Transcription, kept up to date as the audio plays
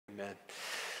Amen.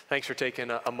 Thanks for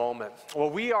taking a moment. Well,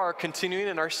 we are continuing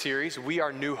in our series, We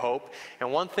Are New Hope.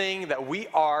 And one thing that we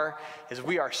are is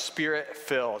we are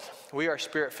spirit-filled. We are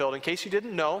spirit-filled. In case you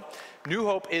didn't know, New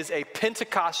Hope is a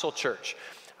Pentecostal church.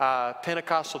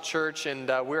 And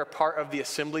we're a part of the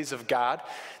Assemblies of God.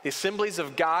 The Assemblies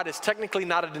of God is technically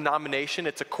not a denomination,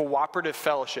 it's a cooperative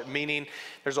fellowship, meaning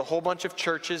there's a whole bunch of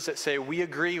churches that say we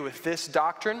agree with this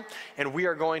doctrine and we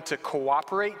are going to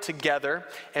cooperate together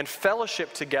and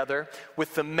fellowship together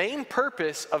with the main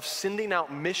purpose of sending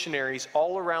out missionaries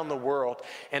all around the world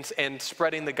and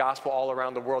spreading the gospel all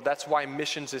around the world. That's why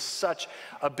missions is such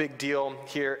a big deal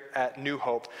here at New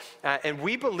Hope. And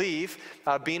we believe,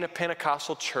 being a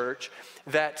Pentecostal church,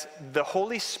 that the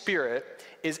Holy Spirit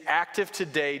is active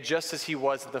today just as he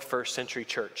was in the first century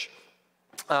church.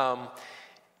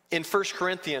 In 1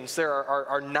 Corinthians, there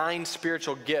are 9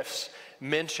 spiritual gifts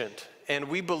mentioned, and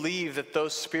we believe that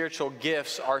those spiritual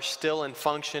gifts are still in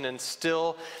function and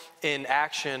still in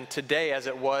action today as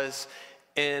it was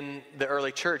in the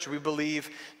early church. We believe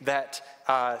that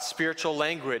spiritual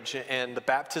language and the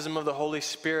baptism of the Holy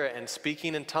Spirit and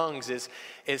speaking in tongues is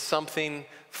something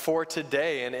for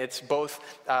today, and it's both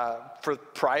for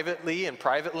privately and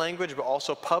private language, but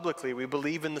also publicly. We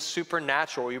believe in the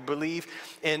supernatural. We believe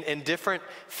in different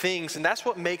things, and that's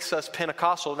what makes us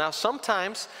Pentecostal. Now,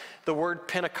 sometimes the word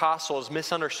Pentecostal is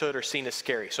misunderstood or seen as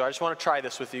scary, so I just want to try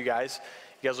this with you guys.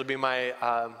 You guys will be my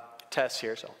test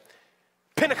here. So,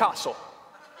 Pentecostal.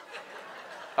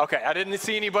 Okay, I didn't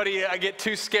see anybody get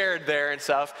too scared there and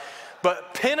stuff,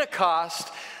 but Pentecost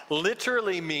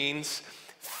literally means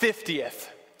 50th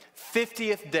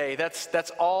day.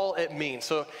 That's all it means.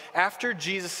 So after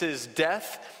Jesus'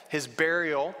 death, his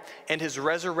burial, and his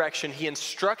resurrection, he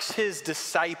instructs his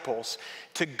disciples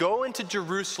to go into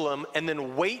Jerusalem and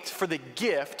then wait for the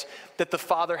gift that the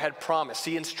Father had promised.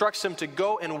 He instructs them to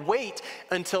go and wait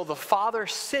until the Father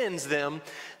sends them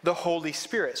the Holy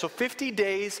Spirit. So 50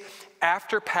 days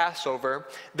after Passover,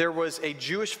 there was a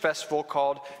Jewish festival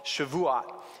called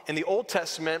Shavuot. In the Old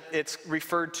Testament, it's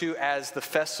referred to as the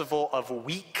Festival of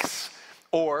Weeks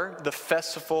or the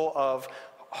Festival of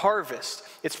Harvest.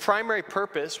 Its primary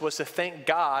purpose was to thank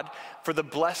God for the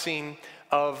blessing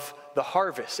of the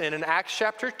harvest. And in Acts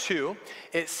chapter 2,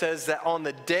 it says that on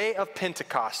the day of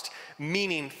Pentecost,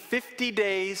 meaning 50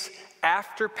 days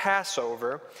after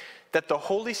Passover, that the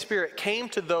Holy Spirit came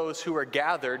to those who were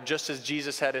gathered just as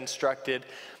Jesus had instructed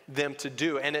them to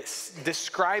do. And it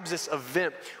describes this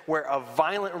event where a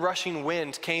violent rushing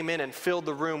wind came in and filled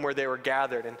the room where they were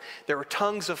gathered. And there were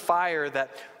tongues of fire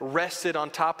that rested on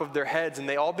top of their heads. And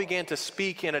they all began to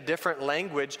speak in a different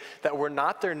language that were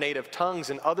not their native tongues.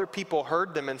 And other people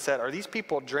heard them and said, "Are these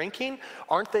people drinking?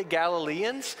 Aren't they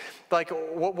Galileans? Like,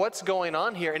 what's going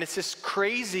on here?" And it's this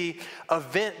crazy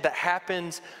event that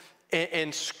happens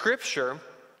in Scripture.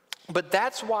 But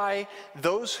that's why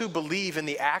those who believe in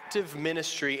the active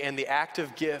ministry and the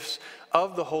active gifts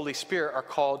of the Holy Spirit are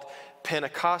called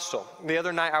Pentecostal. The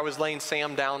other night I was laying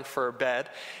Sam down for bed,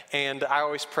 and I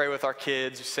always pray with our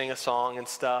kids, sing a song and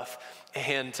stuff.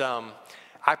 And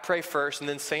I pray first, and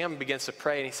then Sam begins to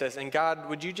pray, and he says, "And God,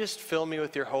 would you just fill me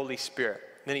with your Holy Spirit?"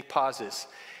 And then he pauses,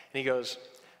 and he goes,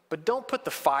 "But don't put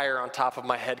the fire on top of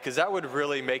my head, because that would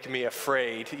really make me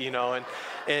afraid, you know." And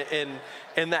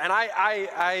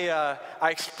I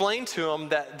explained to him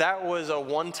that was a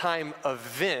one-time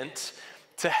event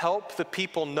to help the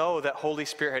people know that Holy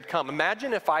Spirit had come.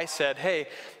 Imagine if I said, "Hey,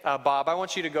 Bob, I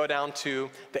want you to go down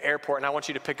to the airport and I want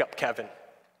you to pick up Kevin.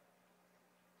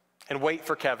 And wait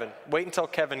for Kevin. Wait until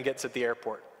Kevin gets at the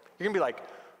airport." You're gonna be like,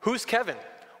 "Who's Kevin?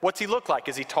 What's he look like?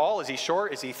 Is he tall? Is he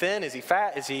short? Is he thin? Is he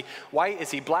fat? Is he white? Is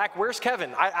he black? Where's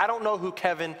Kevin?" I don't know who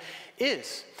Kevin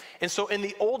is. And so in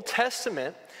the Old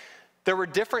Testament, there were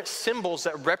different symbols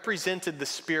that represented the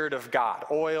Spirit of God.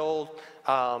 Oil,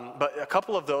 but a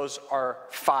couple of those are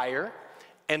fire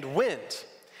and wind.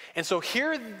 And so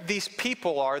here these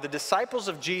people are, the disciples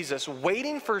of Jesus,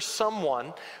 waiting for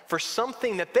someone, for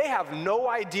something that they have no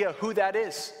idea who that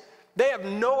is. They have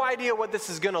no idea what this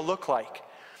is going to look like.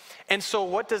 And so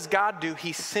what does God do?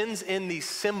 He sends in these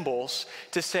symbols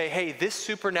to say, "Hey, this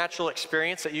supernatural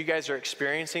experience that you guys are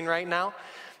experiencing right now,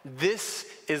 this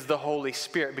is the Holy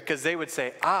Spirit." Because they would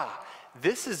say,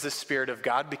 "This is the Spirit of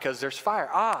God because there's fire.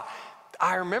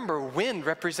 I remember wind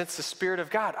represents the Spirit of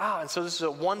God. And so this is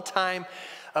a one-time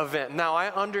event." Now, I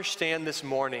understand this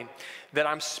morning that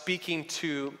I'm speaking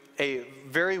to a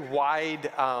very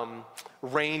wide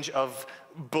range of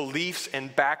beliefs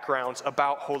and backgrounds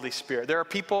about Holy Spirit. There are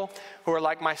people who are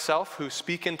like myself who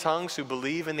speak in tongues, who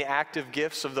believe in the active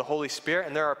gifts of the Holy Spirit,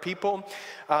 and there are people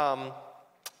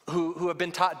who have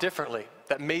been taught differently.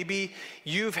 that maybe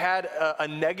you've had a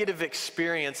negative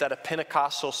experience at a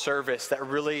Pentecostal service that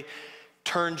really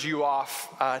turned you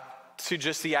off to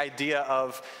just the idea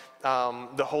of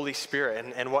the Holy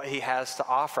Spirit and what he has to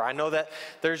offer. I know that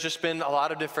there's just been a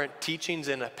lot of different teachings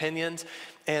and opinions,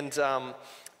 and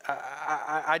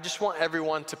I just want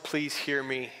everyone to please hear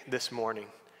me this morning.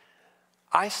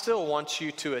 I still want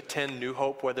you to attend New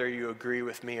Hope whether you agree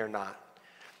with me or not.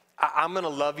 I'm going to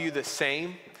love you the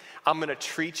same. I'm going to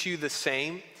treat you the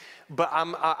same. But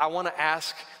I want to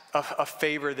ask a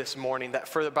favor this morning, that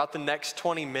for about the next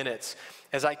 20 minutes,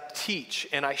 as I teach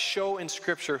and I show in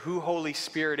Scripture who Holy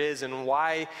Spirit is and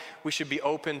why we should be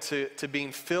open to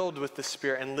being filled with the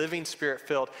Spirit and living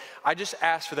Spirit-filled, I just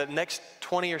ask for the next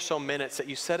 20 or so minutes that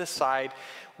you set aside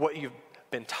what you've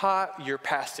been taught, your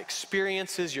past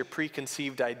experiences, your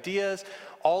preconceived ideas,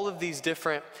 all of these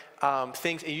different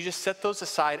things, and you just set those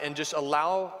aside and just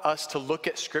allow us to look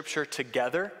at Scripture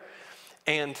together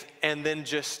and then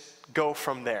just go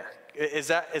from there. Is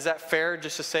that fair,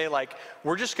 just to say, like,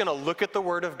 we're just going to look at the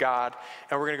Word of God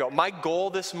and we're going to go. My goal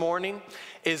this morning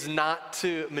is not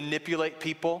to manipulate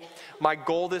people. My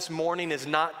goal this morning is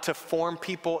not to form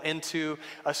people into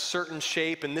a certain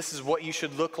shape and this is what you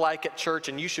should look like at church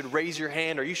and you should raise your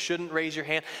hand or you shouldn't raise your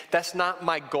hand. That's not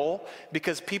my goal,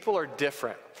 because people are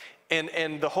different.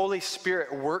 And the Holy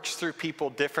Spirit works through people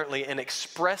differently and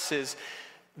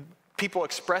people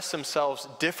express themselves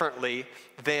differently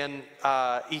than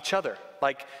each other.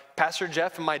 Like Pastor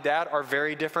Jeff and my dad are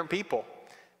very different people.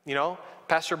 You know,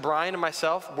 Pastor Brian and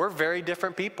myself, we're very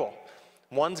different people.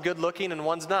 One's good looking and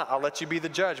one's not. I'll let you be the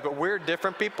judge, but we're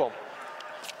different people.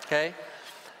 Okay?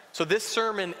 So this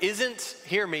sermon isn't,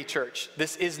 hear me, church,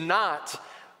 this is not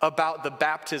about the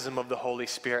baptism of the Holy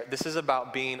Spirit. This is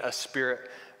about being a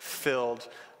Spirit-filled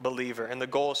believer. And the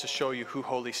goal is to show you who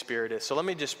Holy Spirit is. So let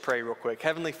me just pray real quick.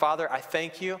 Heavenly Father, I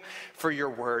thank you for your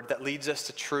word that leads us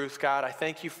to truth, God. I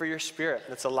thank you for your Spirit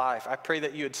that's alive. I pray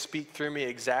that you would speak through me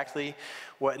exactly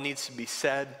what needs to be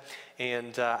said.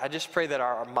 And I just pray that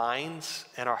our minds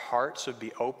and our hearts would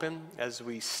be open as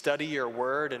we study your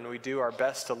word and we do our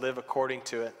best to live according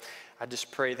to it. I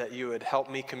just pray that you would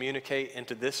help me communicate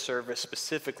into this service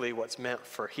specifically what's meant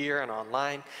for here and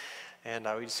online. And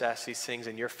we just ask these things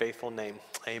in your faithful name.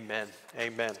 Amen.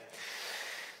 Amen.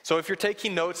 So if you're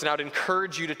taking notes, and I would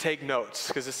encourage you to take notes,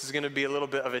 because this is going to be a little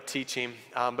bit of a teaching.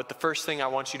 But the first thing I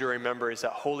want you to remember is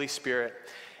that Holy Spirit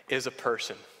is a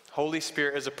person. Holy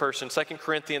Spirit is a person. 2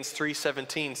 Corinthians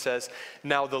 3:17 says,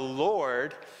 "Now the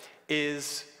Lord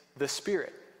is the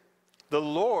Spirit." The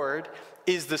Lord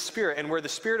is the Spirit, and where the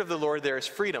Spirit of the Lord, there is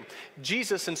freedom.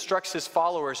 Jesus instructs his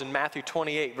followers in Matthew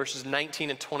 28, verses 19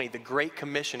 and 20, the Great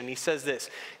Commission, and he says this,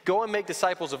 "Go and make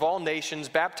disciples of all nations,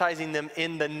 baptizing them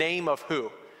in the name of"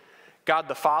 who? God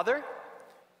the Father,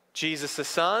 Jesus the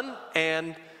Son,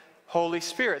 and Holy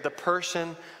Spirit, the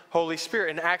person Holy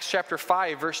Spirit. In Acts chapter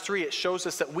 5, verse 3, it shows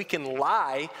us that we can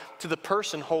lie to the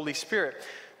person Holy Spirit.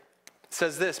 It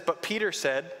says this, "But Peter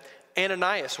said,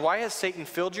 'Ananias, why has Satan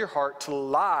filled your heart to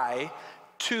lie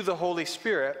to the Holy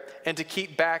Spirit and to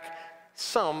keep back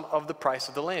some of the price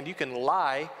of the land?'" You can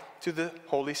lie to the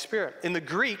Holy Spirit. In the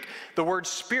Greek, the word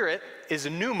spirit is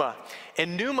pneuma,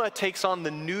 and pneuma takes on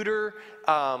the neuter,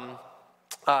 the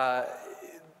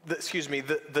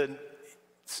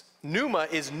pneuma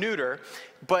is neuter,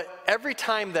 but every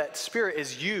time that spirit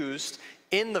is used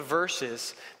in the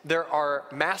verses, there are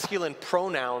masculine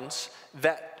pronouns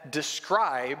that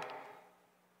describe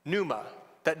pneuma,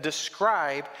 that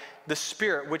describe the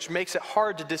Spirit, which makes it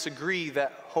hard to disagree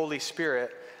that Holy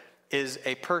Spirit is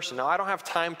a person. Now, I don't have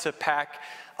time to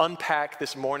unpack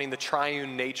this morning the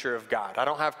triune nature of God. I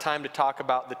don't have time to talk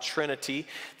about the Trinity.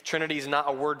 Trinity is not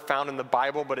a word found in the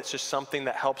Bible, but it's just something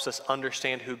that helps us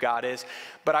understand who God is.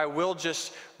 But I will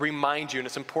just remind you, and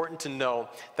it's important to know,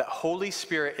 that Holy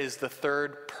Spirit is the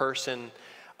third person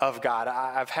of God.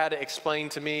 I've had it explained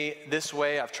to me this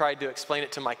way. I've tried to explain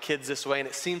it to my kids this way, and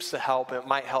it seems to help. It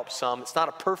might help some. It's not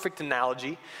a perfect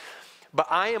analogy, but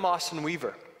I am Austin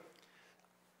Weaver.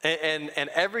 And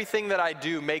everything that I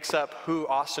do makes up who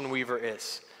Austin Weaver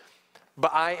is.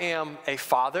 But I am a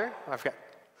father,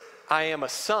 I am a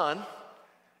son,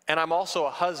 and I'm also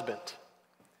a husband.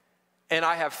 And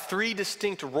I have 3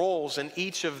 distinct roles in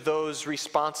each of those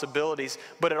responsibilities,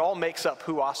 but it all makes up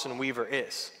who Austin Weaver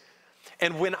is.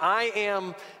 And when I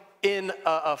am in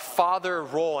a father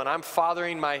role and I'm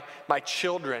fathering my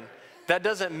children, that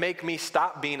doesn't make me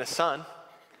stop being a son.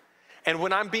 And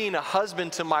when I'm being a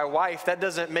husband to my wife, that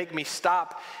doesn't make me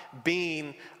stop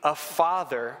being a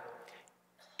father.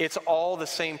 It's all the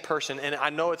same person. And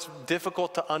I know it's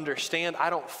difficult to understand.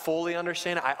 I don't fully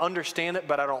understand it. I understand it,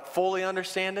 but I don't fully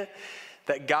understand it.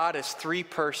 that God is three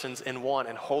persons in one,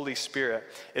 and Holy Spirit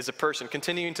is a person.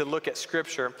 Continuing to look at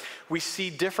Scripture, we see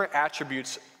different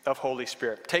attributes of Holy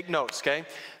Spirit. Take notes, okay?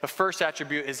 The first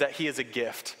attribute is that he is a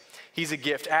gift. He's a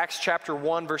gift. Acts chapter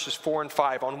 1, verses 4 and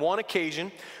 5. On one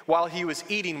occasion, while he was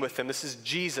eating with them, this is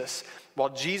Jesus, while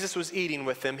Jesus was eating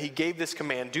with them, he gave this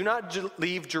command: do not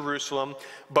leave Jerusalem,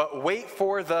 but wait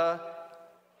for the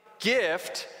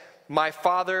gift my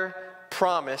Father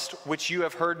promised, which you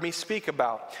have heard me speak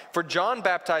about. For John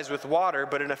baptized with water,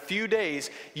 but in a few days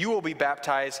you will be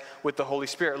baptized with the Holy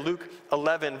Spirit. Luke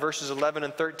 11, verses 11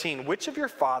 and 13. Which of your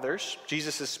fathers,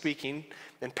 Jesus is speaking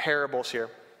in parables here,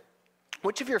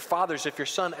 which of your fathers, if your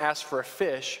son asks for a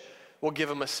fish, will give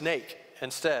him a snake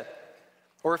instead?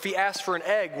 Or if he asks for an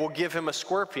egg, will give him a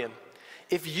scorpion?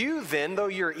 If you then, though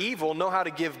you're evil, know how to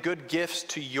give good gifts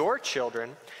to your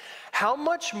children, how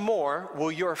much more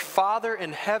will your Father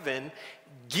in heaven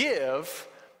give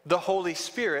the Holy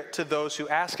Spirit to those who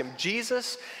ask him?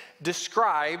 Jesus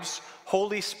describes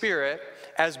Holy Spirit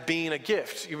as being a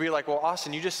gift. You'd be like, well,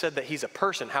 Austin, you just said that he's a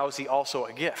person. How is he also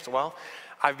a gift? Well,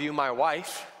 I view my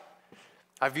wife,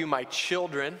 I view my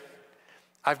children,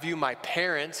 I view my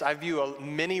parents, I view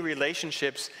many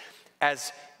relationships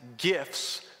as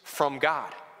gifts from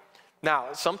God.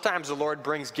 Now, sometimes the Lord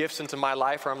brings gifts into my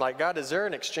life where I'm like, God, is there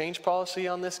an exchange policy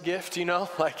on this gift,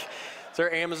 Like, is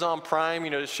there Amazon Prime,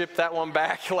 to ship that one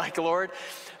back, like, Lord?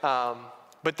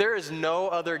 But there is no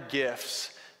other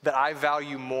gifts that I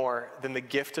value more than the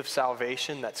gift of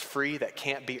salvation that's free, that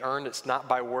can't be earned. It's not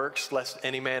by works, lest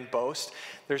any man boast.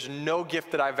 There's no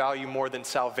gift that I value more than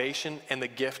salvation and the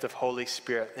gift of Holy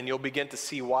Spirit. And you'll begin to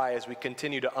see why as we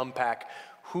continue to unpack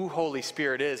who Holy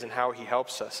Spirit is and how he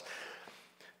helps us.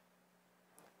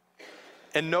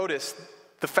 And notice,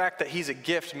 the fact that he's a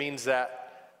gift means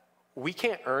that we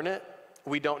can't earn it,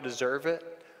 we don't deserve it.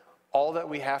 All that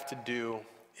we have to do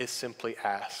is simply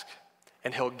ask,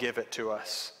 and he'll give it to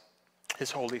us,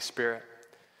 his Holy Spirit.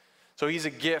 So he's a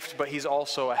gift, but he's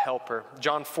also a helper.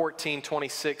 John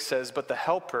 14:26 says, but the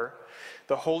helper,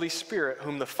 the Holy Spirit,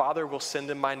 whom the Father will send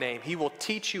in my name, he will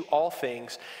teach you all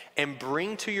things and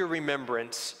bring to your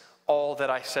remembrance all that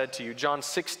I said to you. John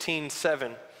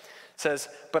 16:7 says,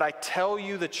 but I tell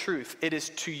you the truth, it is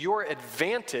to your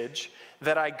advantage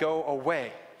that I go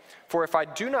away. For if I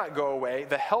do not go away,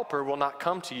 the helper will not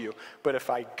come to you. But if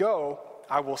I go,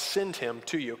 I will send him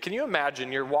to you. Can you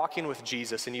imagine you're walking with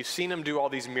Jesus and you've seen him do all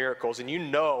these miracles,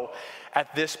 and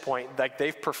at this point, like,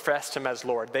 they've professed him as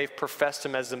Lord, they've professed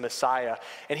him as the Messiah,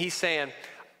 and he's saying,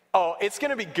 oh, it's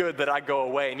going to be good that I go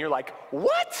away. And you're like,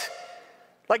 what?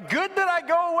 Like, good that I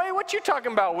go away? What you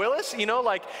talking about, Willis?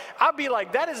 I'll be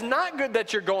like, that is not good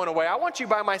that you're going away. I want you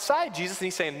by my side, Jesus. And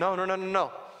he's saying,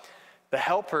 no. The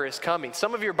helper is coming.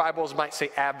 Some of your Bibles might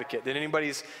say advocate. Did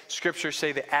anybody's scripture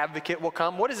say the advocate will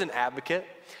come? What is an advocate?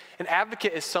 An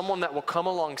advocate is someone that will come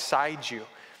alongside you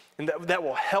and that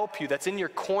will help you, that's in your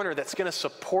corner, that's going to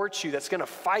support you, that's going to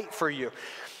fight for you.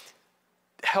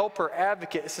 Helper,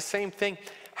 advocate, it's the same thing.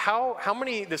 How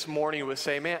many this morning would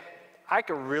say, man, I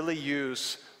could really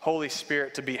use Holy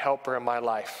Spirit to be helper in my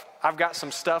life? I've got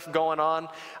some stuff going on.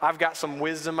 I've got some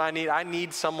wisdom I need. I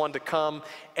need someone to come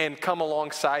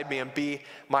alongside me and be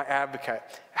my advocate.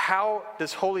 How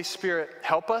does Holy Spirit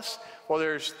help us? Well,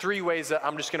 there's three ways that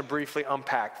I'm just going to briefly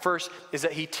unpack. First is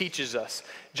that he teaches us.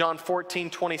 John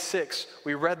 14:26,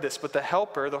 we read this, but the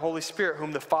helper, the Holy Spirit,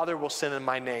 whom the Father will send in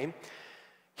my name,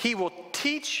 he will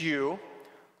teach you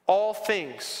all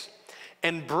things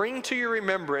and bring to your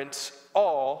remembrance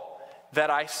all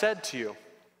that I said to you.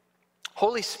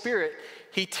 Holy Spirit,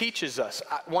 he teaches us.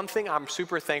 One thing I'm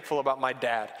super thankful about my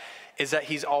dad is that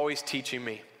he's always teaching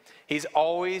me. He's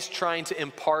always trying to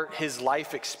impart his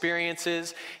life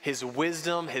experiences, his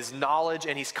wisdom, his knowledge,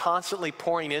 and he's constantly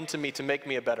pouring into me to make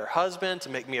me a better husband, to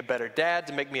make me a better dad,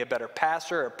 to make me a better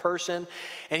pastor, a person,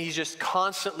 and he's just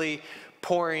constantly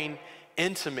pouring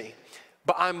into me.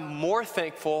 But I'm more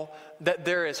thankful that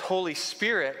there is Holy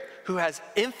Spirit who has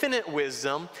infinite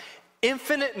wisdom,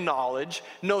 infinite knowledge,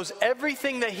 knows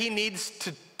everything that he needs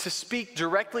to speak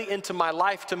directly into my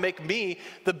life to make me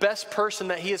the best person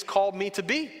that he has called me to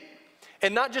be.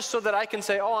 And not just so that I can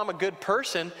say, oh, I'm a good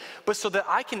person, but so that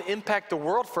I can impact the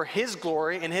world for his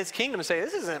glory and his kingdom and say,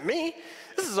 this isn't me.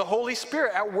 This is the Holy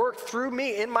Spirit at work through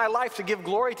me in my life to give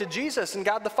glory to Jesus and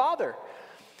God the Father.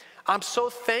 I'm so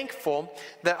thankful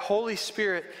that Holy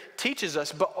Spirit teaches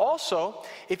us, but also,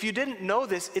 if you didn't know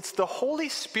this, it's the Holy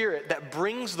Spirit that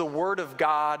brings the Word of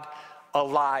God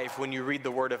alive when you read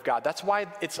the Word of God. That's why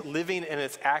it's living and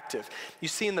it's active. You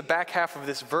see in the back half of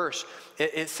this verse,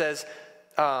 it says,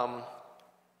 and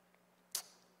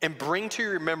bring to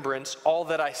your remembrance all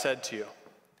that I said to you.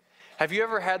 Have you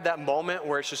ever had that moment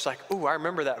where it's just like, ooh, I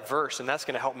remember that verse, and that's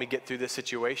going to help me get through this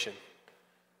situation?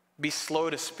 Be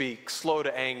slow to speak, slow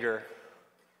to anger,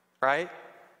 right?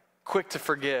 Quick to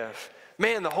forgive.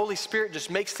 Man, the Holy Spirit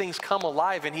just makes things come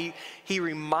alive, and he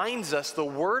reminds us the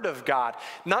Word of God,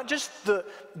 not just the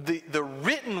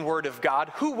written Word of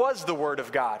God. Who was the Word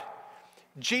of God?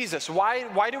 Jesus.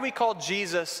 Why do we call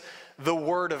Jesus the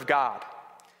Word of God?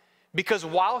 Because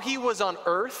while he was on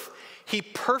earth, he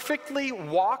perfectly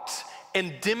walked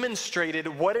and demonstrated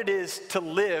what it is to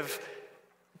live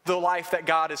the life that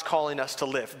God is calling us to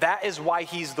live. That is why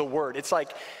he's the Word. It's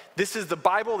like, this is the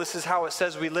Bible, this is how it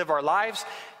says we live our lives.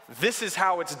 This is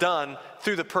how it's done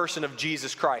through the person of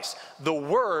Jesus Christ. The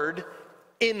Word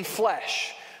in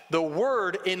flesh. The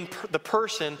Word in the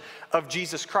person of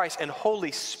Jesus Christ. And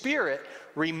Holy Spirit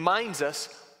reminds us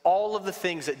all of the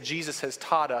things that Jesus has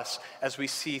taught us as we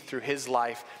see through his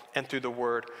life and through the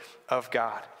Word of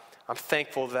God. I'm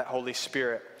thankful that Holy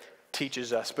Spirit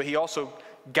teaches us, but he also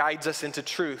guides us into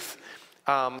truth.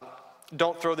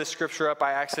 Don't throw this scripture up.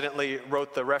 I accidentally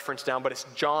wrote the reference down, but it's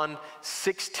John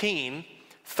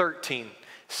 16:13.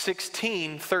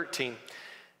 16:13.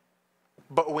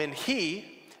 But when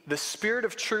he, the Spirit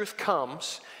of truth,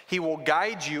 comes, he will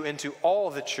guide you into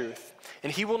all the truth.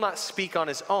 And he will not speak on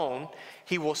his own.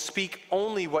 He will speak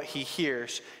only what he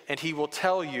hears, and he will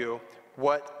tell you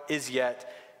what is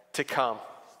yet to come.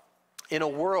 In a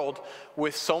world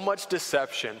with so much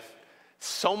deception,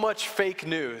 so much fake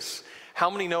news, how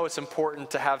many know it's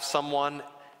important to have someone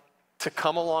to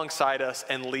come alongside us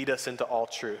and lead us into all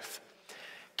truth?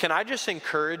 Can I just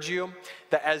encourage you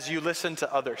that as you listen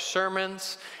to other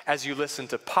sermons, as you listen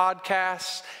to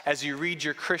podcasts, as you read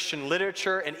your Christian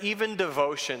literature and even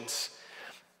devotions,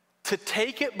 to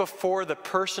take it before the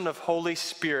person of Holy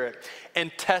Spirit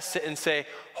and test it and say,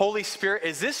 Holy Spirit,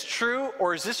 is this true,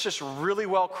 or is this just really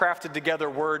well crafted together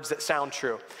words that sound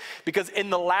true? Because in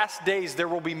the last days, there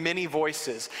will be many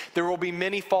voices. There will be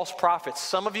many false prophets.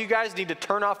 Some of you guys need to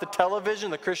turn off the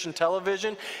television, the Christian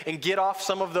television, and get off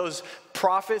some of those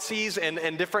prophecies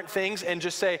and different things and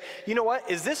just say, you know what,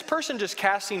 is this person just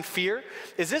casting fear?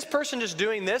 Is this person just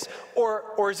doing this?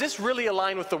 Or is this really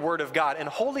aligned with the Word of God? And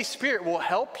Holy Spirit will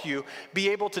help you be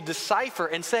able to decipher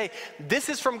and say, this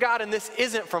is from God and this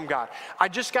isn't from God. I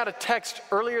just got a text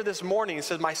earlier this morning. It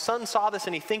says, my son saw this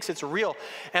and he thinks it's real.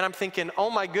 And I'm thinking, oh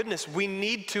my goodness, we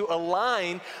need to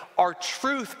align our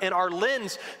truth and our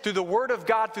lens through the Word of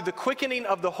God, through the quickening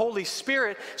of the Holy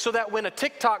Spirit, so that when a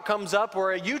TikTok comes up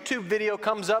or a YouTube video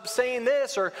comes up saying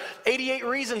this, or 88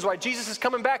 reasons why Jesus is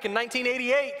coming back in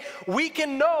 1988, we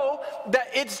can know that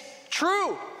it's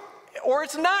true or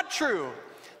it's not true.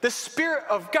 The Spirit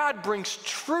of God brings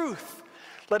truth.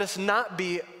 Let us not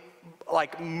be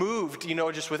like moved,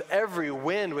 just with every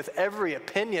wind, with every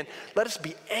opinion. Let us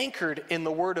be anchored in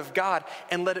the Word of God,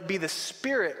 and let it be the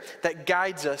Spirit that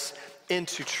guides us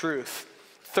into truth.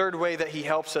 Third way that he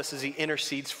helps us is he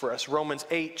intercedes for us. Romans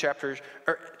 8, chapter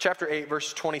 8,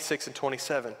 verses 26 and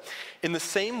 27. In the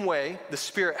same way, the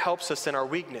Spirit helps us in our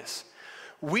weakness.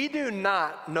 We do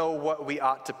not know what we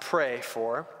ought to pray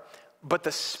for, but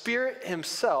the Spirit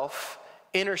himself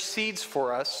intercedes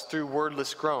for us through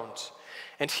wordless groans.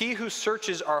 And he who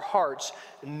searches our hearts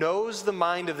knows the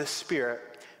mind of the Spirit,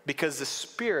 because the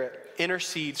Spirit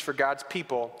intercedes for God's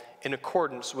people in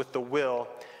accordance with the will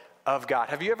of God.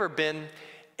 Have you ever been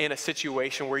in a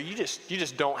situation where you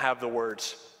just don't have the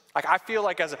words? Like, I feel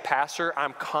like as a pastor,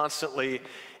 I'm constantly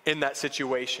in that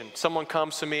situation. Someone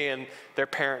comes to me and their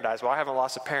parent dies. Well, I haven't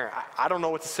lost a parent. I don't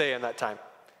know what to say in that time.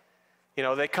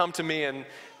 They come to me and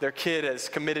their kid has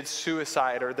committed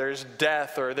suicide, or there's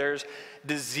death, or there's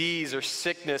disease or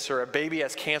sickness, or a baby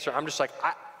has cancer. I'm just like,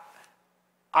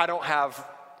 I don't have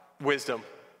wisdom.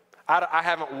 I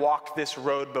haven't walked this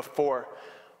road before.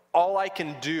 All I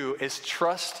can do is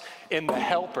trust in the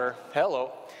helper.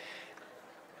 Hello.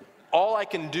 All I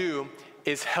can do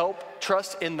is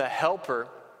trust in the helper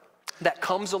that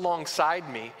comes alongside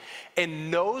me and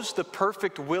knows the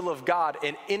perfect will of God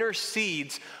and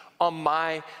intercedes on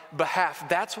my behalf.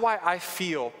 That's why I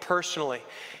feel personally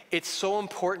it's so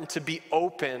important to be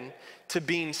open to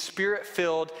being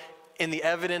Spirit-filled in the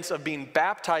evidence of being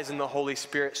baptized in the Holy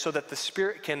Spirit, so that the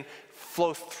Spirit can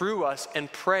flow through us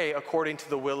and pray according to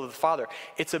the will of the Father.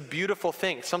 It's a beautiful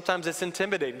thing. Sometimes it's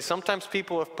intimidating. Sometimes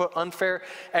people have put unfair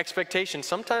expectations.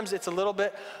 Sometimes it's a little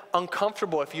bit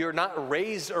uncomfortable if you're not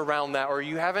raised around that or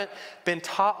you haven't been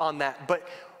taught on that. But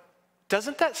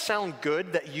doesn't that sound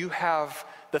good that you have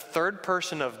the third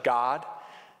person of God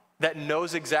that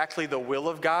knows exactly the will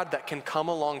of God, that can come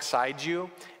alongside you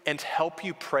and help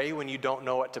you pray when you don't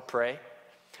know what to pray?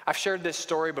 I've shared this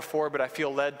story before, but I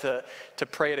feel led to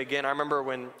pray it again. I remember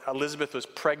when Elizabeth was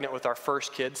pregnant with our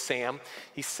first kid, Sam.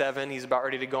 He's 7. He's about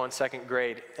ready to go in 2nd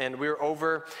grade. And we were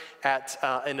over at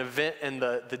an event in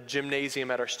the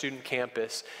gymnasium at our student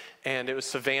campus. And it was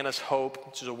Savannah's Hope,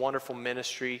 which is a wonderful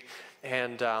ministry.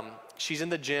 And she's in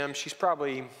the gym. She's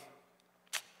probably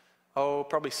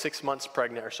 6 months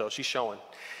pregnant or so. She's showing.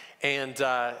 And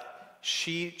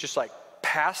she just like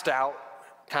passed out,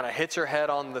 kind of hits her head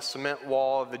on the cement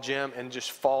wall of the gym and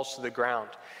just falls to the ground.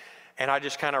 And I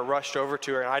just kind of rushed over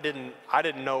to her, and I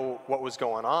didn't know what was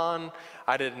going on.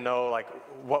 I didn't know like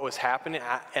what was happening.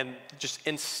 And just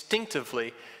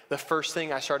instinctively, the first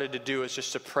thing I started to do is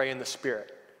just to pray in the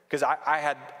Spirit. Because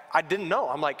I didn't know.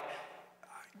 I'm like,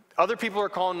 other people are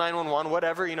calling 911,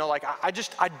 whatever, like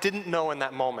I didn't know in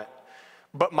that moment.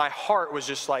 But my heart was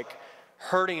just like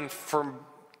hurting for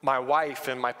my wife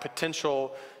and my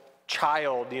potential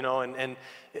child, and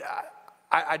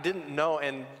I didn't know.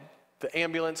 And the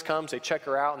ambulance comes, they check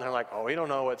her out, and they're like, oh, we don't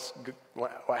know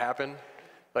what happened.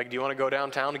 Like, do you want to go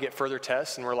downtown to get further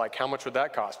tests? And we're like, how much would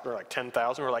that cost? We're like,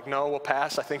 $10,000. We're like, no, we'll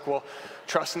pass. I think we'll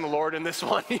trust in the Lord in this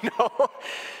one,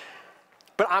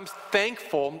 But I'm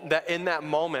thankful that in that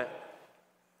moment,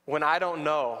 when I don't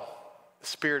know, the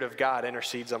Spirit of God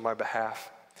intercedes on my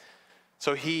behalf.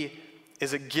 So he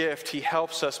is a gift. He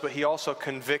helps us, but he also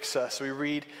convicts us. We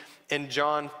read in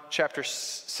John chapter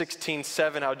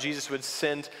 16:7 how Jesus would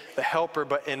send the helper,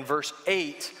 but in verse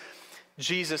 8,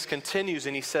 Jesus continues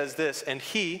and he says this, and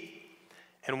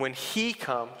when he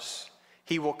comes,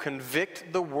 he will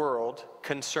convict the world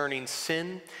concerning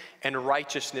sin and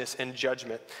righteousness and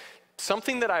judgment.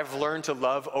 Something that I've learned to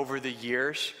love over the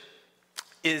years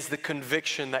is the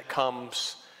conviction that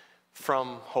comes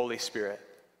from Holy Spirit.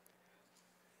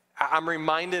 I'm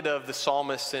reminded of the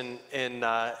psalmist in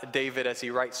David as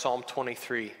he writes Psalm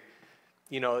 23.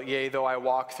 Yea, though I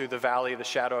walk through the valley of the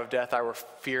shadow of death, I will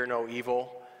fear no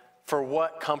evil. For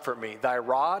what comfort me? Thy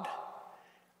rod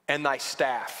and thy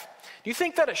staff. Do you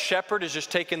think that a shepherd is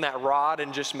just taking that rod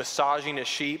and just massaging a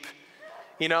sheep?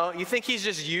 You think he's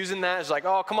just using that as like,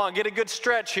 oh, come on, get a good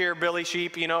stretch here, Billy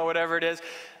Sheep, whatever it is.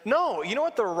 No, you know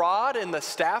what the rod and the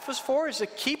staff is for? Is to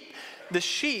keep the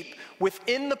sheep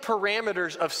within the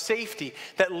parameters of safety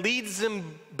that leads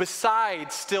them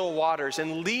beside still waters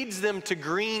and leads them to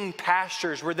green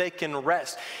pastures where they can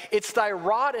rest. It's thy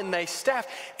rod and thy staff.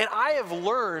 And I have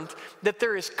learned that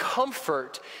there is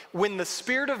comfort when the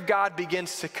Spirit of God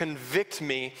begins to convict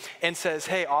me and says,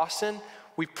 hey, Austin,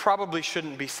 we probably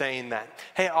shouldn't be saying that.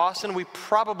 Hey, Austin, we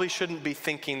probably shouldn't be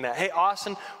thinking that. Hey,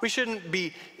 Austin, we shouldn't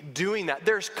be doing that.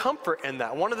 There's comfort in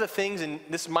that. One of the things, and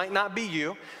this might not be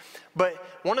you, but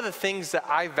one of the things that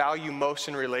I value most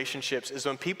in relationships is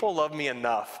when people love me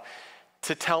enough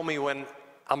to tell me when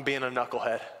I'm being a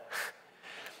knucklehead.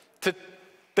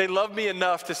 They love me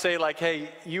enough to say like, hey,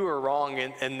 you were wrong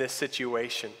in this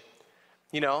situation,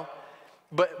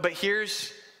 But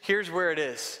here's where it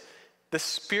is. The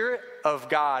Spirit of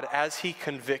God, as he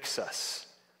convicts us,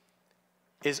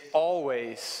 is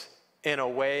always in a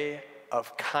way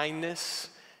of kindness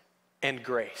and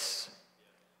grace.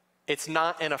 It's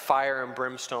not in a fire and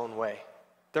brimstone way.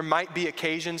 There might be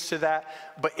occasions to that,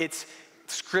 but it's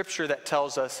Scripture that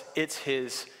tells us it's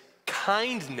his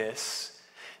kindness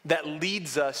that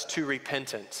leads us to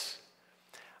repentance.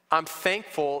 I'm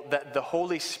thankful that the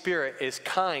Holy Spirit is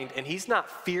kind and he's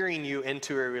not fearing you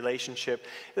into a relationship.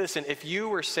 Listen, if you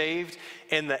were saved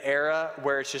in the era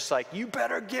where it's just like, you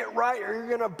better get right or you're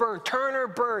going to burn, turn or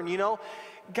burn,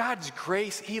 God's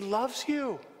grace, he loves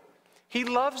you. He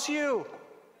loves you.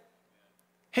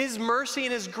 His mercy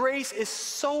and his grace is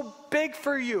so big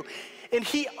for you. And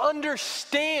he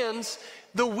understands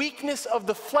the weakness of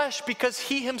the flesh because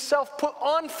he himself put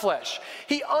on flesh.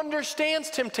 He understands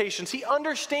temptations. He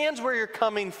understands where you're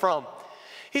coming from.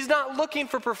 He's not looking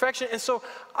for perfection. And so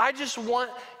I just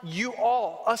want you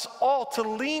all, us all, to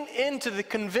lean into the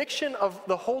conviction of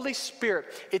the Holy Spirit.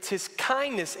 It's his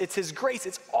kindness. It's his grace.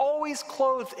 It's always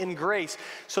clothed in grace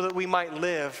so that we might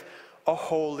live a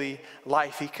holy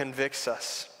life. He convicts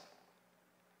us.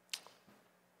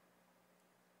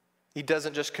 He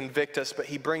doesn't just convict us, but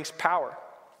he brings power.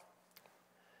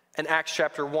 In Acts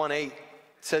chapter 1:8, it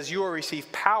says, you will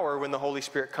receive power when the Holy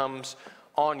Spirit comes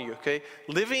on you, okay?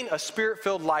 Living a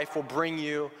Spirit-filled life will bring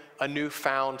you a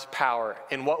newfound power.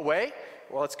 In what way?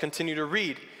 Well, let's continue to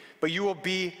read. But you'll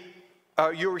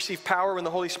receive power when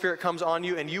the Holy Spirit comes on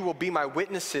you, and you will be my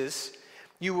witnesses.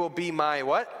 You will be my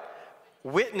what?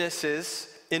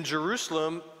 Witnesses in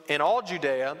Jerusalem, in all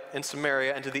Judea and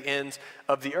Samaria, and to the ends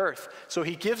of the earth. So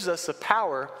he gives us the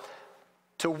power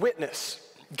to witness.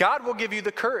 God will give you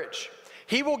the courage.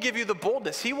 He will give you the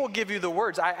boldness. He will give you the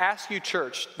words. I ask you,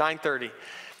 church, 9:30.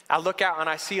 I look out and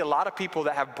I see a lot of people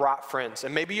that have brought friends.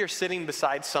 And maybe you're sitting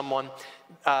beside someone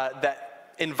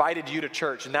that invited you to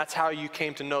church, and that's how you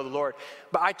came to know the Lord.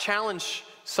 But I challenge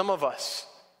some of us,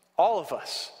 all of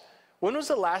us, when was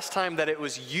the last time that it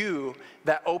was you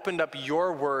that opened up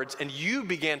your words and you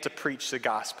began to preach the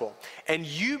gospel and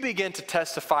you began to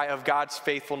testify of God's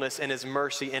faithfulness and his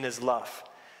mercy and his love?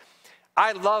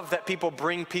 I love that people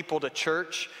bring people to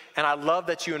church, and I love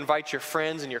that you invite your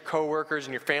friends and your coworkers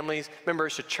and your family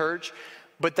members to church,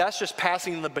 but that's just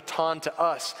passing the baton to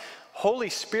us. Holy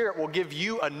Spirit will give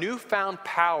you a newfound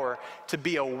power to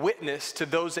be a witness to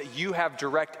those that you have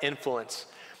direct influence.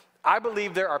 I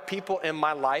believe there are people in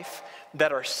my life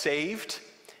that are saved,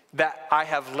 that I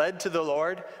have led to the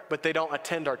Lord, but they don't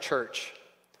attend our church.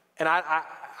 And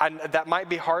that might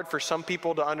be hard for some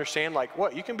people to understand, like,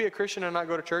 what, you can be a Christian and not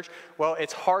go to church? Well,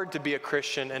 it's hard to be a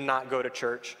Christian and not go to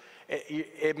church.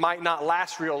 It might not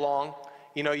last real long.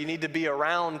 You know, you need to be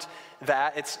around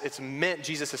that. It's meant,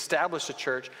 Jesus established a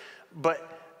church. But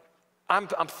I'm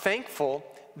thankful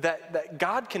that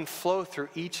God can flow through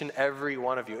each and every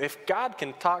one of you. If God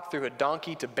can talk through a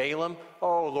donkey to Balaam,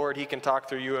 oh, Lord, he can talk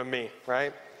through you and me,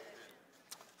 right?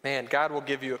 Man, God will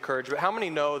give you a courage. But how many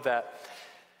know that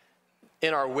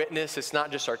in our witness, it's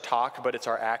not just our talk, but it's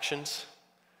our actions?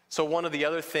 So one of the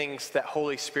other things that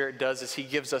Holy Spirit does is he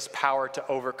gives us power to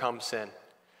overcome sin.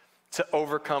 To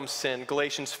overcome sin.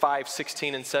 Galatians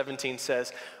 5:16 and 17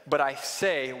 says, "But I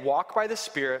say, walk by the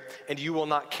Spirit, and you will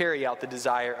not carry out the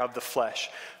desire of the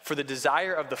flesh. For the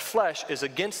desire of the flesh is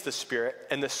against the Spirit,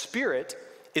 and the Spirit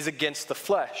is against the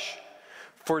flesh.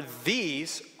 For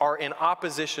these are in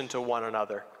opposition to one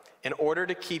another, in order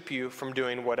to keep you from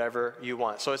doing whatever you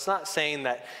want." So it's not saying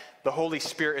that the Holy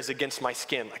Spirit is against my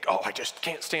skin, like, oh, I just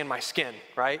can't stand my skin,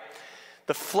 right?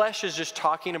 The flesh is just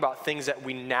talking about things that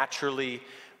we naturally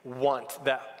want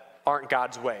that aren't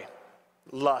God's way.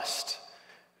 Lust,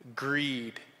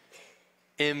 greed,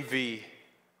 envy,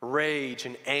 rage,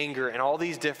 and anger, and all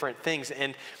these different things.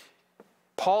 And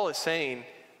Paul is saying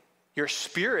your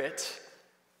spirit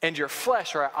and your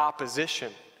flesh are at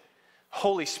opposition.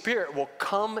 Holy Spirit will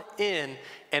come in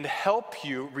and help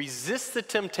you resist the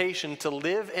temptation to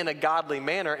live in a godly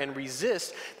manner and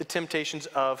resist the temptations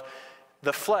of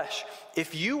the flesh.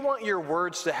 If you want your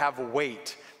words to have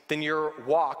weight, then your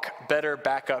walk better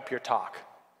back up your talk.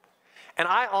 And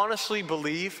I honestly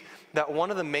believe that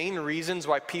one of the main reasons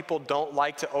why people don't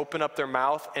like to open up their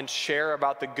mouth and share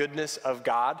about the goodness of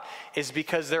God is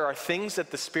because there are things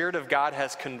that the Spirit of God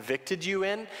has convicted you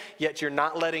in, yet you're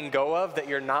not letting go of, that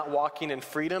you're not walking in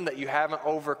freedom, that you haven't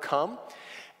overcome.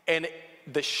 And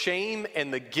the shame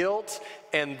and the guilt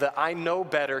and the I know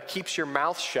better keeps your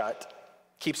mouth shut,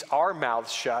 keeps our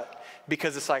mouths shut,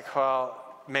 because it's like, well,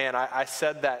 man, I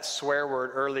said that swear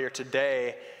word earlier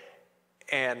today,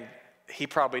 and he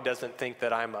probably doesn't think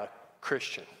that I'm a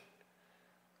Christian.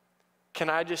 Can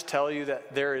I just tell you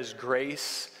that there is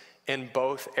grace in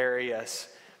both areas,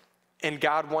 and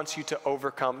God wants you to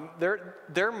overcome.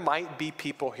 There might be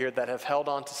people here that have held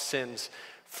on to sins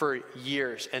for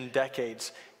years and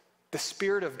decades. The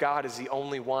Spirit of God is the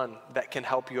only one that can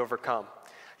help you overcome.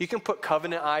 You can put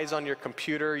covenant eyes on your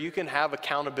computer. You can have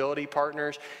accountability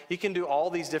partners. You can do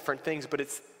all these different things, but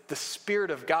it's the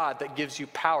Spirit of God that gives you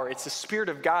power. It's the Spirit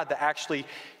of God that actually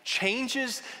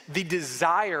changes the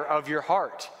desire of your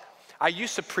heart. I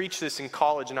used to preach this in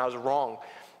college, and I was wrong.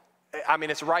 I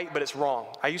mean, it's right, but it's wrong.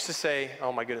 I used to say,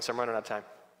 oh my goodness, I'm running out of time.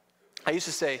 I used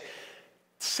to say,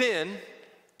 sin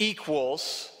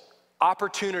equals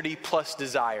opportunity plus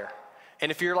desire.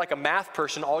 And if you're like a math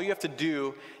person, all you have to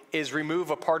do is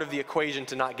remove a part of the equation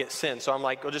to not get sin. So I'm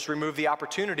like, well, just remove the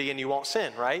opportunity and you won't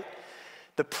sin, right?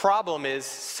 The problem is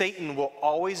Satan will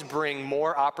always bring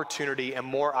more opportunity and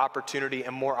more opportunity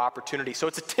and more opportunity. So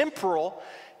it's a temporal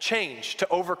change to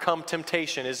overcome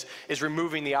temptation is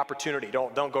removing the opportunity.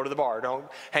 Don't go to the bar. Don't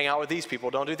hang out with these people.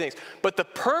 Don't do things. But the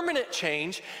permanent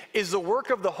change is the work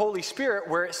of the Holy Spirit,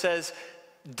 where it says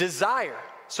desire.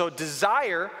 So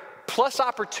desire plus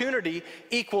opportunity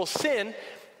equals sin.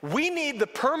 We need the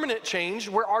permanent change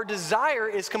where our desire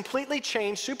is completely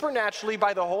changed supernaturally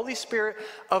by the Holy Spirit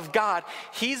of God.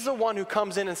 He's the one who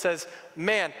comes in and says,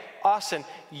 man, Austin,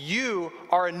 you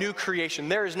are a new creation.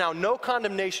 There is now no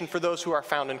condemnation for those who are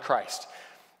found in Christ.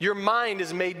 Your mind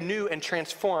is made new and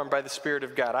transformed by the Spirit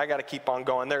of God. I got to keep on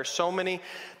going. There are so many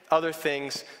other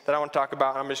things that I want to talk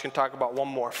about. I'm just going to talk about one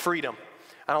more. Freedom.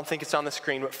 I don't think it's on the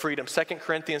screen, but freedom. 2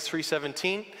 Corinthians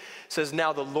 3:17 says,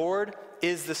 now the Lord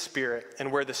is the Spirit,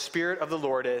 and where the Spirit of the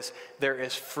Lord is, there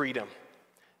is freedom.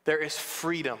 There is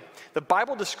freedom. The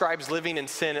Bible describes living in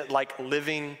sin like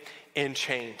living in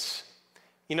chains.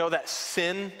 You know that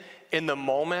sin in the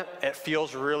moment, it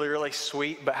feels really, really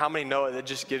sweet, but how many know it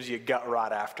just gives you gut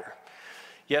rot after?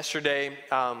 Yesterday,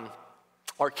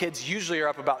 our kids usually are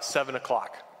up about 7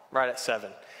 o'clock, right at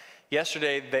 7.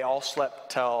 Yesterday, they all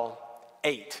slept till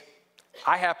 8.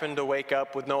 I happened to wake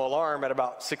up with no alarm at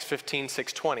about 6:15,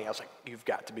 6:20. I was like, you've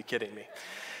got to be kidding me.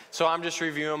 So I'm just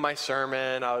reviewing my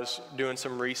sermon. I was doing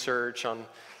some research on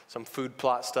some food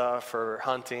plot stuff for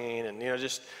hunting and,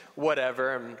 just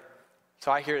whatever. And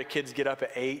so I hear the kids get up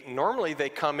at 8. And normally they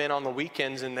come in on the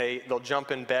weekends and they'll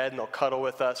jump in bed and they'll cuddle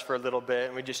with us for a little bit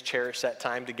and we just cherish that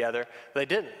time together. But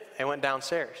they didn't. They went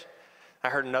downstairs. I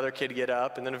heard another kid get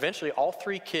up, and then eventually all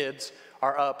 3 kids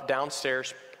are up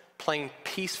downstairs playing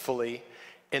peacefully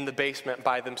in the basement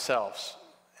by themselves.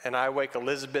 And I wake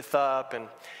Elizabeth up, and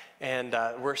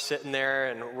we're sitting there,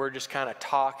 and we're just kind of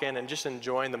talking and just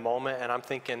enjoying the moment. And I'm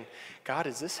thinking, God,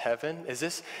 is this heaven? Is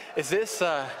this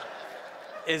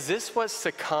what's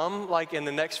to come, like in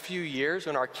the next few years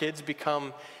when our kids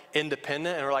become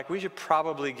independent? And we're like, we should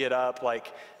probably get up.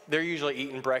 Like, they're usually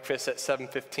eating breakfast at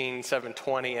 7:15,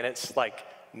 7:20, and it's like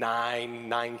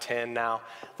 9:10 now.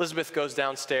 Elizabeth goes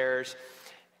downstairs.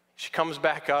 She comes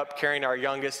back up carrying our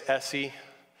youngest, Essie.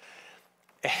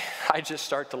 I just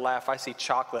start to laugh. I see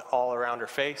chocolate all around her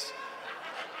face.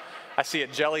 I see a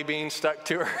jelly bean stuck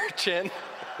to her chin.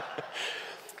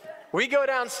 We go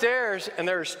downstairs, and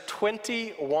there's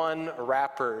 21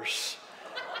 wrappers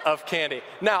of candy.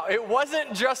 Now, it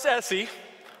wasn't just Essie.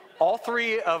 All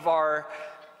 3 of our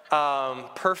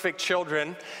perfect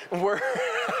children were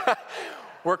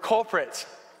culprits,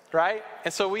 right?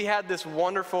 And so we had this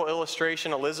wonderful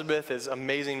illustration. Elizabeth is an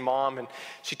amazing mom, and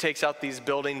she takes out these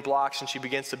building blocks and she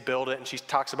begins to build it, and she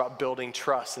talks about building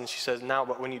trust. And she says, now,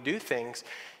 but when you do things,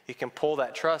 you can pull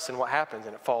that trust, and what happens?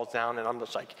 And it falls down. And I'm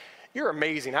just like, you're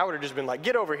amazing. I would have just been like,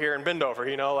 get over here and bend over,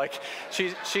 like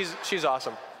she's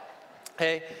awesome.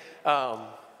 Hey, I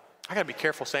gotta be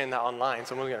careful saying that online.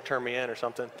 Someone's gonna turn me in or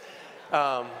something.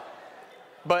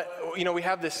 But we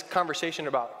have this conversation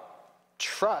about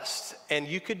trust, and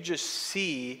you could just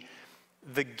see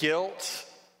the guilt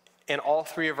in all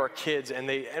 3 of our kids, and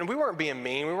we weren't being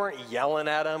mean, we weren't yelling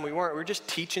at them, we were just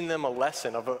teaching them a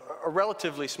lesson of a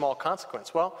relatively small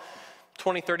consequence. Well,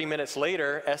 20, 30 minutes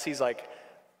later, Essie's like,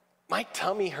 my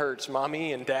tummy hurts,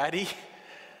 Mommy and Daddy.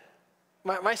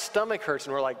 My stomach hurts.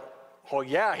 And we're like, well,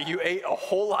 yeah, you ate a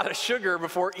whole lot of sugar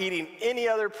before eating any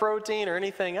other protein or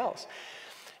anything else.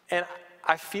 And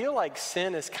I feel like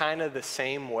sin is kind of the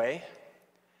same way,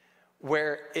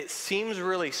 where it seems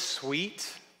really sweet,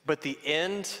 but the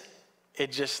end,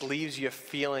 it just leaves you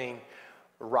feeling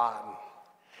rotten.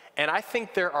 And I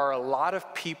think there are a lot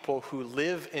of people who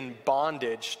live in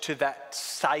bondage to that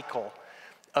cycle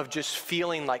of just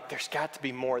feeling like there's got to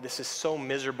be more. This is so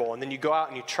miserable. And then you go out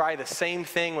and you try the same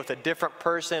thing with a different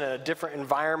person in a different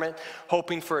environment,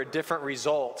 hoping for a different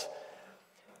result.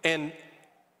 And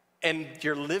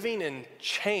you're living in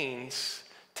chains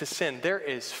to sin. There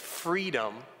is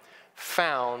freedom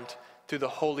found through the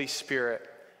Holy Spirit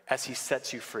as he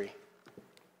sets you free.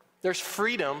 There's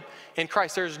freedom in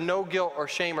Christ. There's no guilt or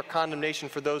shame or condemnation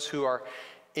for those who are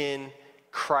in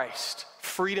Christ.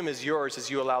 Freedom is yours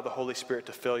as you allow the Holy Spirit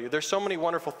to fill you. There's so many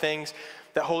wonderful things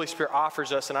that Holy Spirit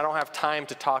offers us, and I don't have time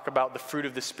to talk about the fruit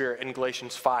of the Spirit in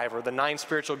Galatians 5 or the 9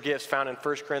 spiritual gifts found in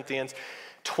 1 Corinthians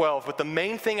 12. But the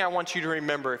main thing I want you to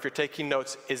remember if you're taking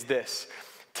notes is this: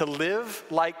 to live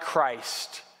like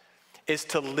Christ is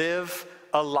to live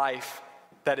a life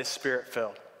that is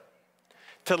Spirit-filled.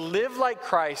 To live like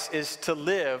Christ is to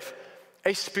live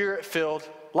a Spirit-filled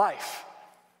life.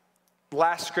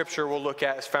 Last scripture we'll look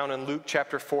at is found in Luke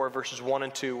chapter 4, verses 1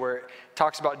 and 2, where it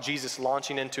talks about Jesus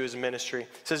launching into his ministry. It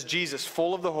says, Jesus,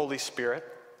 full of the Holy Spirit,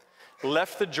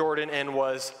 left the Jordan and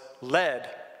was led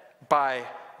by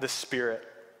the Spirit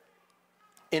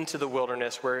into the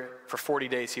wilderness, where for 40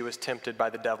 days he was tempted by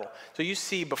the devil. So you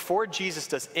see, before Jesus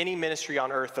does any ministry on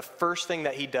earth, the first thing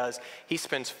that he does, he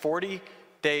spends 40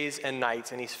 days and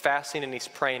nights, and he's fasting and he's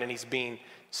praying and he's being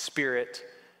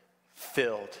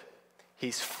Spirit-filled.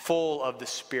 He's full of the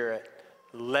Spirit,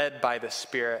 led by the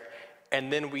Spirit.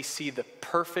 And then we see the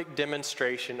perfect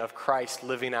demonstration of Christ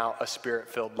living out a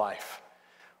Spirit-filled life.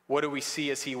 What do we see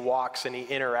as he walks and he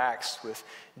interacts with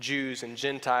Jews and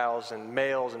Gentiles and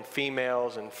males and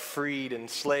females and freed and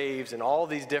slaves and all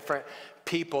these different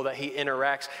people that he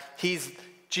interacts?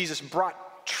 Jesus brought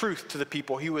truth to the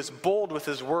people. He was bold with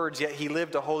his words, yet he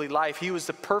lived a holy life. He was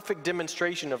the perfect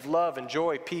demonstration of love and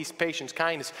joy, peace, patience,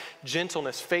 kindness,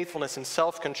 gentleness, faithfulness, and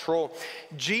self-control.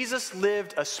 Jesus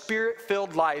lived a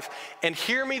Spirit-filled life, and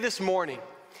hear me this morning.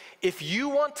 if you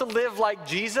want to live like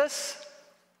Jesus,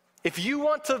 if you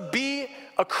want to be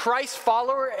a Christ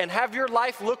follower and have your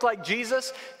life look like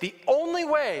Jesus, the only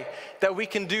way that we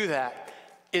can do that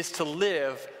is to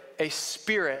live a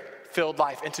Spirit-filled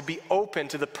life and to be open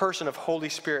to the person of Holy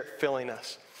Spirit filling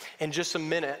us. In just a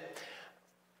minute,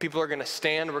 people are going to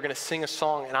stand, we're going to sing a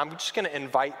song, and I'm just going to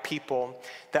invite people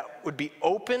that would be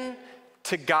open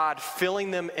to God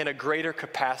filling them in a greater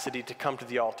capacity to come to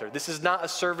the altar. This is not a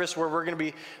service where we're going to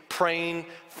be praying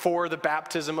for the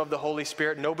baptism of the Holy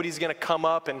Spirit. Nobody's going to come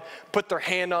up and put their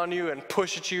hand on you and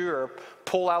push at you or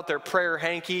pull out their prayer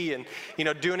hanky and,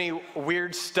 do any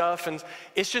weird stuff. And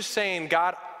it's just saying,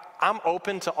 God, I'm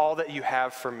open to all that you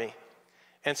have for me.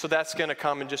 And so that's going to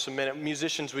come in just a minute.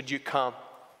 Musicians, would you come?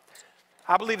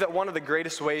 I believe that one of the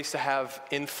greatest ways to have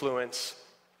influence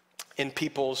in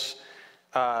people's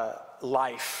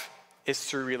life is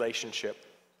through relationship.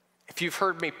 If you've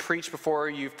heard me preach before,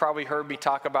 you've probably heard me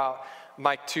talk about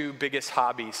my two biggest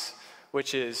hobbies,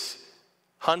 which is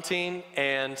hunting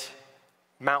and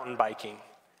mountain biking.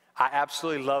 I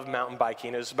absolutely love mountain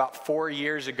biking. It was about 4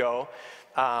 years ago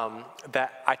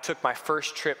that I took my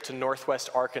first trip to Northwest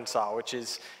Arkansas, which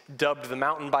is dubbed the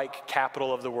mountain bike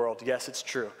capital of the world. Yes, it's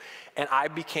true. And I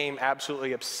became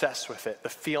absolutely obsessed with it, the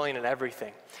feeling and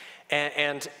everything.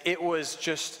 And it was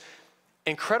just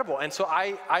incredible. And so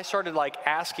I started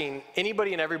asking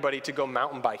anybody and everybody to go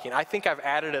mountain biking. I think I've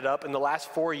added it up in the last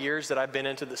 4 years that I've been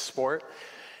into the sport.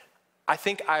 I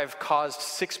think I've caused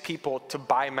 6 people to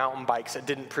buy mountain bikes that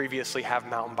didn't previously have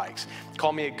mountain bikes.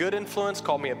 Call me a good influence,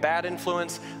 call me a bad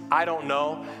influence, I don't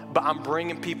know, but I'm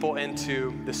bringing people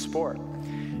into the sport.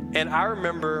 And I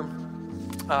remember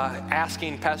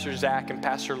asking Pastor Zach and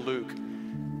Pastor Luke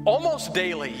almost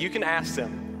daily, you can ask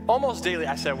them, almost daily,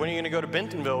 I said, when are you gonna go to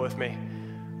Bentonville with me?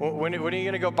 When are you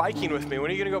gonna go biking with me? When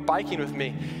are you gonna go biking with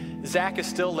me? Zach is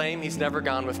still lame, he's never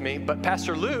gone with me, but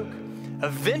Pastor Luke,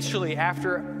 eventually,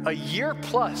 after a year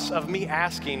plus of me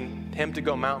asking him to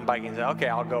go mountain biking, he said, okay,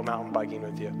 I'll go mountain biking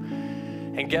with you.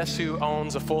 And guess who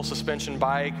owns a full suspension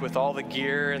bike with all the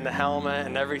gear and the helmet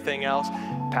and everything else?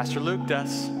 Pastor Luke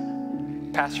does.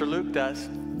 Pastor Luke does.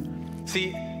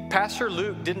 See, Pastor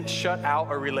Luke didn't shut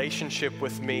out a relationship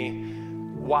with me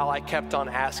while I kept on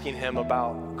asking him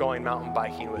about going mountain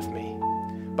biking with me.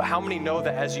 But how many know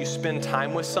that as you spend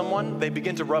time with someone, they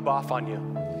begin to rub off on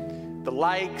you? The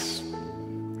likes,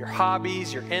 your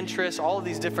hobbies, your interests, all of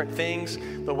these different things,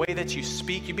 the way that you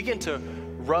speak, you begin to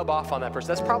rub off on that person.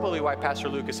 That's probably why Pastor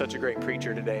Luke is such a great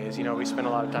preacher today, is, we spend a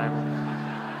lot of time.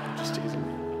 I'm just teasing.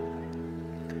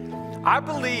 I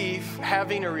believe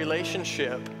having a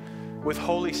relationship with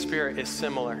Holy Spirit is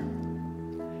similar.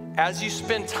 As you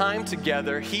spend time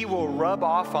together, He will rub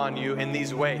off on you in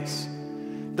these ways.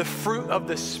 The fruit of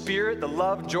the Spirit, the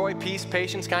love, joy, peace,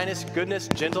 patience, kindness, goodness,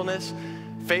 gentleness,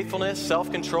 faithfulness,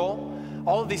 self-control,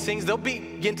 all of these things, they'll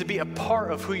begin to be a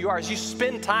part of who you are. As you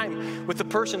spend time with the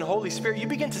person, Holy Spirit, you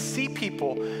begin to see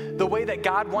people the way that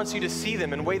God wants you to see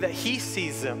them and the way that He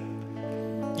sees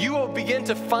them. You will begin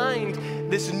to find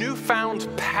this newfound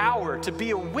power to be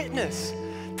a witness,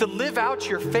 to live out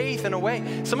your faith in a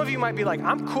way. Some of you might be like,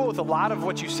 I'm cool with a lot of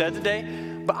what you said today,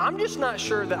 but I'm just not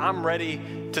sure that I'm ready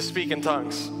to speak in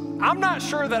tongues. I'm not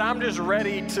sure that I'm just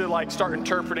ready to start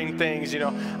interpreting things,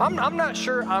 I'm not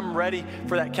sure I'm ready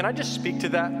for that. Can I just speak to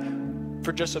that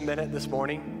for just a minute this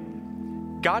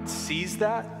morning? God sees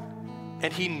that,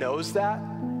 and He knows that,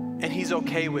 and He's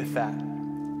okay with that.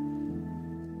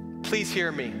 Please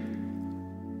hear me.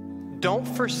 Don't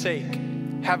forsake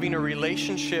having a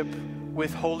relationship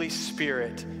with Holy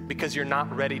Spirit because you're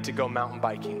not ready to go mountain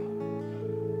biking.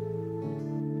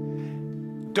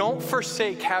 Don't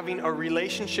forsake having a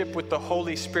relationship with the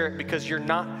Holy Spirit because you're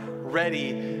not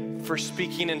ready for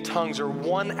speaking in tongues or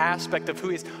one aspect of who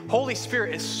He is. Holy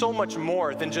Spirit is so much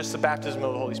more than just the baptism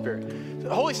of the Holy Spirit.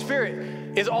 The Holy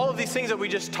Spirit is all of these things that we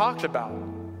just talked about.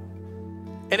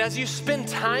 And as you spend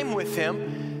time with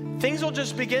Him, things will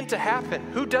just begin to happen.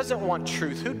 Who doesn't want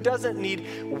truth? Who doesn't need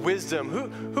wisdom?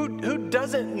 Who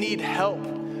doesn't need help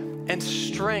and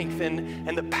strength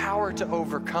and the power to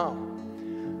overcome?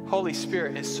 Holy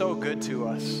Spirit is so good to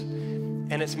us.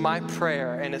 And it's my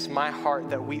prayer and it's my heart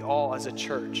that we all as a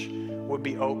church would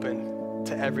be open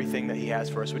to everything that He has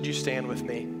for us. Would you stand with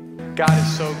me? God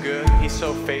is so good. He's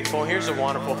so faithful. Here's a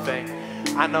wonderful thing.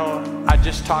 I know I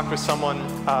just talked with someone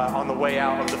on the way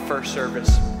out of the first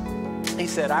service. He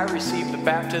said, I received the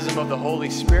baptism of the Holy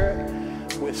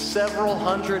Spirit with several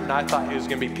hundred, and I thought it was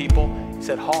going to be people. He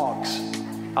said, hogs.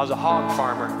 I was a hog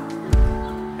farmer.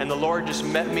 And the Lord just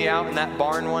met me out in that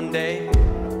barn one day.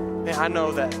 And I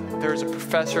know that there's a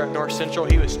professor at North Central.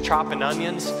 He was chopping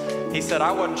onions. He said,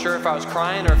 I wasn't sure if I was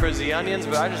crying or if it was the onions,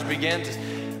 but I just began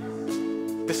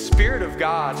to. The Spirit of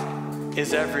God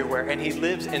is everywhere, and He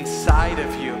lives inside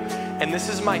of you. And this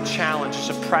is my challenge,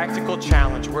 just a practical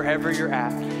challenge wherever you're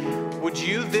at. Would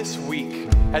you this week,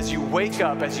 as you wake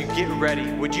up, as you get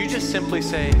ready, would you just simply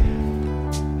say,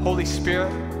 Holy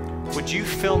Spirit, would you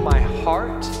fill my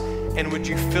heart and would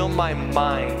you fill my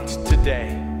mind today?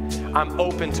 I'm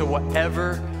open to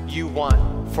whatever you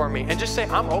want for me. And just say,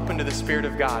 I'm open to the Spirit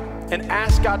of God, and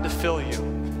ask God to fill you.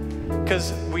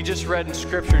 Because we just read in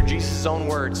Scripture, Jesus' own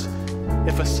words,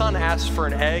 if a son asks for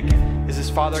an egg, is his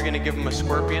father going to give him a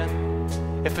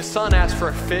scorpion? If a son asks for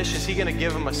a fish, is he going to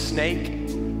give him a snake?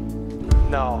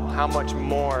 No, how much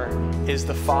more is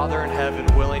the Father in heaven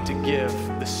willing to give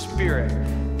the Spirit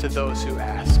to those who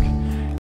ask?